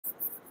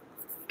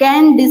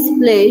can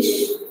displace,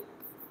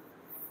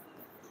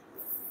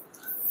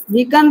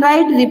 we can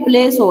write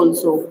replace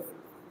also,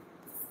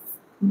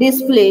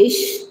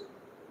 displace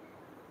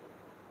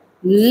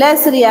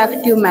less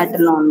reactive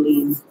metal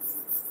only.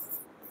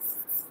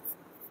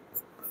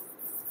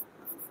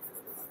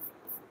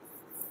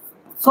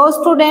 So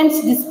students,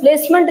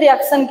 displacement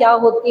reaction क्या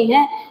होती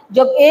है?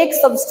 जब एक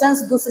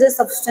substance दूसरे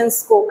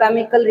सब्सटेंस को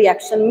केमिकल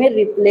रिएक्शन में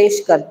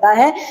रिप्लेस करता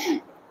है,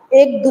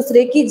 एक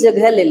दूसरे की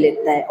जगह ले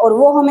लेता है। और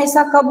वो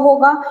हमेशा कब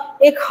होगा?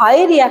 एक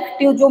हाई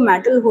रिएक्टिव जो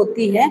मेटल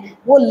होती है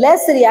वो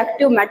लेस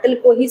रिएक्टिव मेटल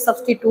को ही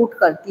सब्स्टिट्यूट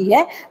करती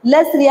है,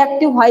 लेस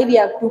रिएक्टिव हाई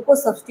रिएक्टिव को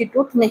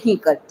सब्स्टिट्यूट नहीं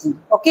करती।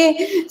 Okay,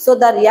 so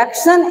the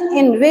reaction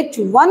in which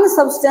one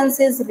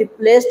substance is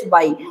replaced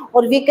by,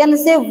 और we can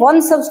say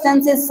one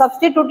substance is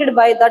substituted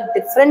by the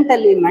different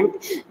element,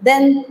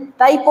 then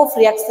type of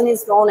reaction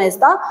is known as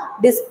the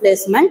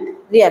displacement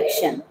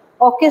reaction.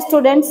 Okay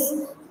students,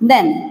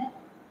 then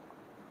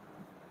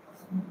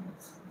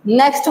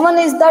next one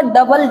is the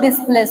double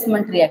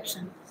displacement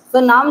reaction. तो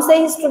नाम से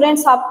ही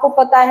students आपको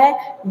पता है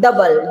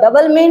double,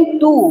 double mean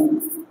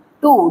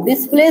to,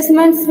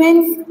 displacements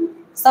mean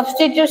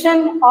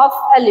substitution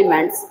of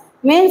elements,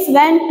 means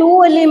when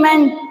to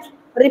element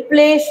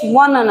replace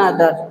one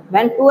another,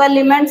 when two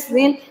elements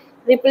will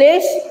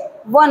replace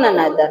one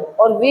another,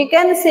 or we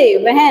can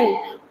say when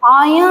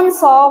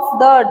ions of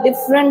the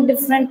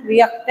different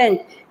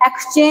reactant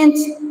exchange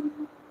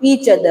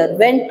each other,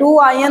 when two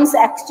ions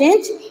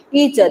exchange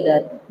each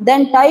other,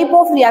 then type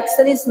of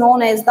reaction is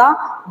known as the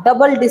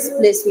double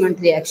displacement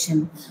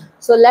reaction.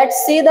 So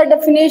let's see the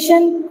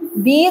definition.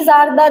 These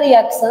are the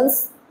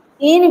reactions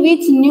in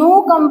which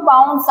new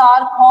compounds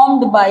are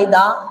formed by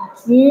the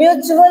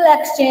mutual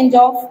exchange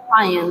of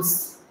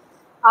ions,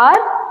 or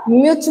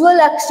mutual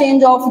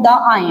exchange of the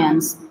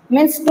ions,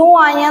 means two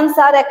ions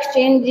are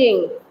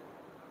exchanging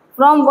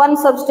from one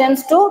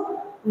substance to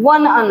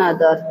one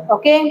another.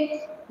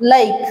 Okay,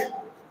 like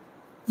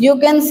you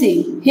can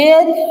see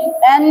here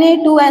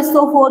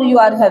Na2SO4 you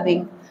are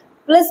having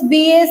plus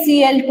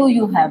BaCl2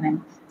 you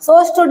having.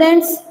 So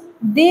students,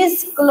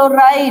 this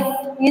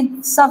chloride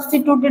is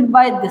substituted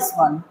by this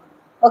one.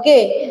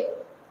 Okay,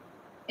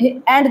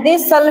 and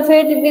this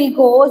sulfate will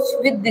go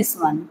with this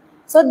one.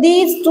 So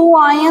these two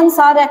ions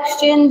are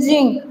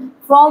exchanging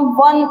from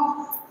one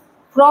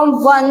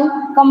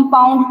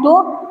compound to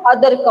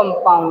other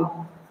compound.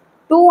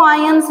 Two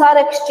ions are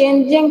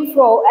exchanging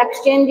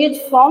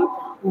from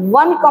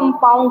one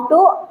compound to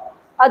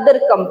other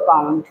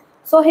compound.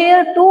 So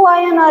here two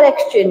ions are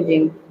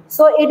exchanging.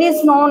 So it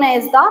is known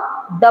as the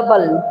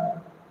double.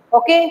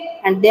 Okay,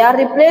 and they are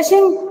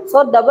replacing,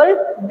 so double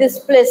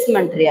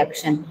displacement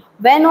reaction.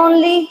 When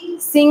only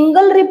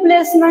single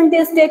replacement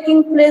is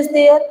taking place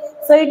there,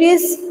 so it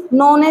is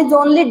known as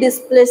only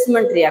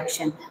displacement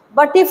reaction.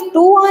 But if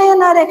two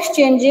ions are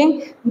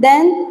exchanging,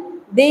 then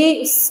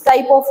this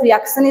type of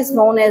reaction is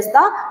known as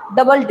the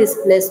double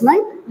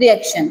displacement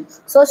reaction.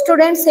 So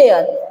students,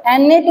 here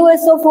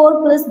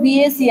Na2SO4 plus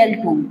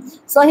BaCl2.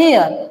 So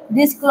here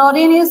this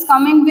chlorine is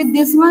coming with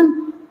this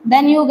one,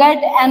 then you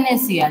get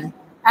NaCl.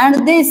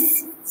 And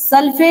this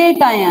sulfate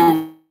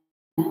ion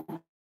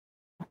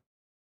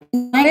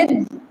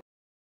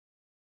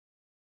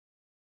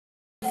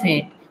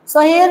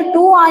so here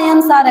two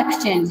ions are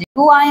exchanging,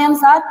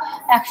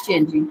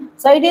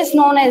 so it is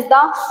known as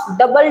the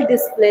double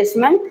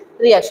displacement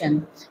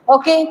reaction.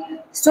 Okay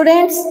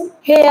students,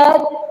 here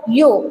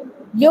you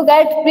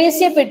get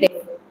precipitate.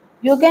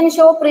 You can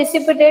show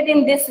precipitate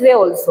in this way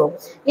also.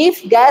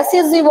 If gas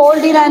is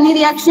evolved in any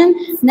reaction,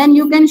 then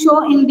you can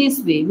show in this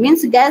way,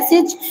 means gas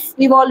is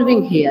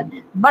evolving here.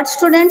 But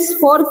students,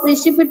 for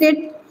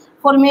precipitate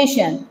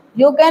formation,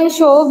 you can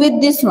show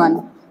with this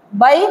one,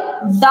 by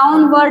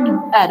downward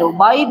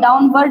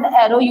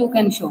arrow you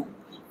can show.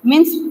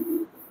 Means,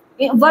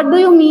 what do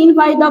you mean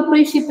by the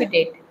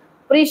precipitate?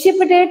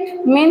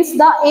 Precipitate means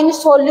the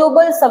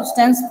insoluble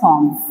substance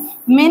formed,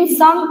 means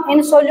some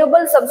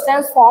insoluble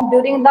substance formed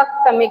during the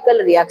chemical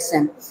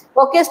reaction.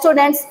 Okay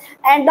students,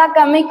 and the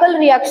chemical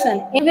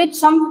reaction in which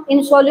some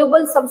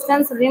insoluble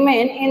substance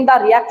remain in the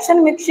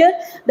reaction mixture,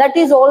 that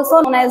is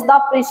also known as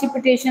the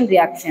precipitation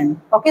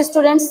reaction. Okay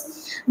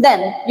students,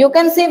 then you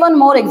can see one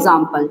more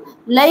example,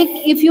 like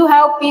if you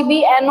have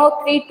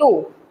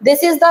PbNO3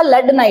 this is the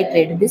lead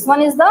nitrate, this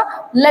one is the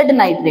lead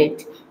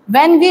nitrate.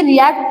 When we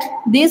react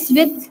this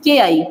with Ki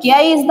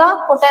is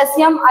the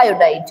potassium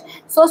iodide.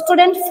 So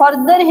student,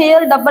 further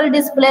here double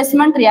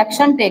displacement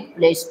reaction take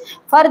place.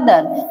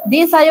 Further,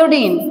 this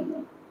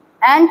iodine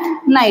and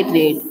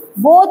nitrate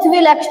both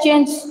will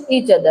exchange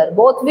each other.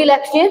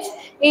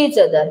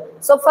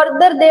 So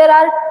further there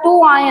are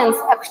two ions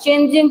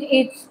exchanging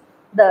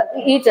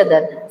each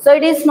other. So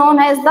it is known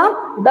as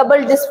the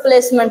double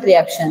displacement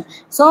reaction.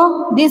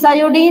 So this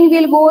iodine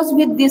will goes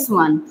with this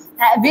one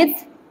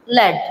with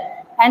lead,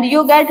 and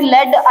you get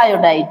lead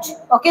iodide.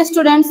 Okay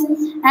students,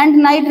 and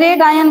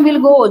nitrate ion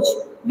will go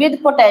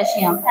with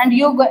potassium, and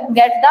you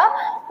get the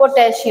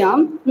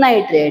potassium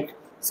nitrate.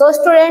 So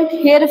student,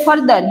 here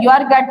further you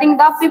are getting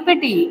the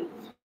PPT,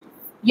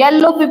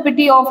 yellow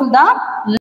PPT of the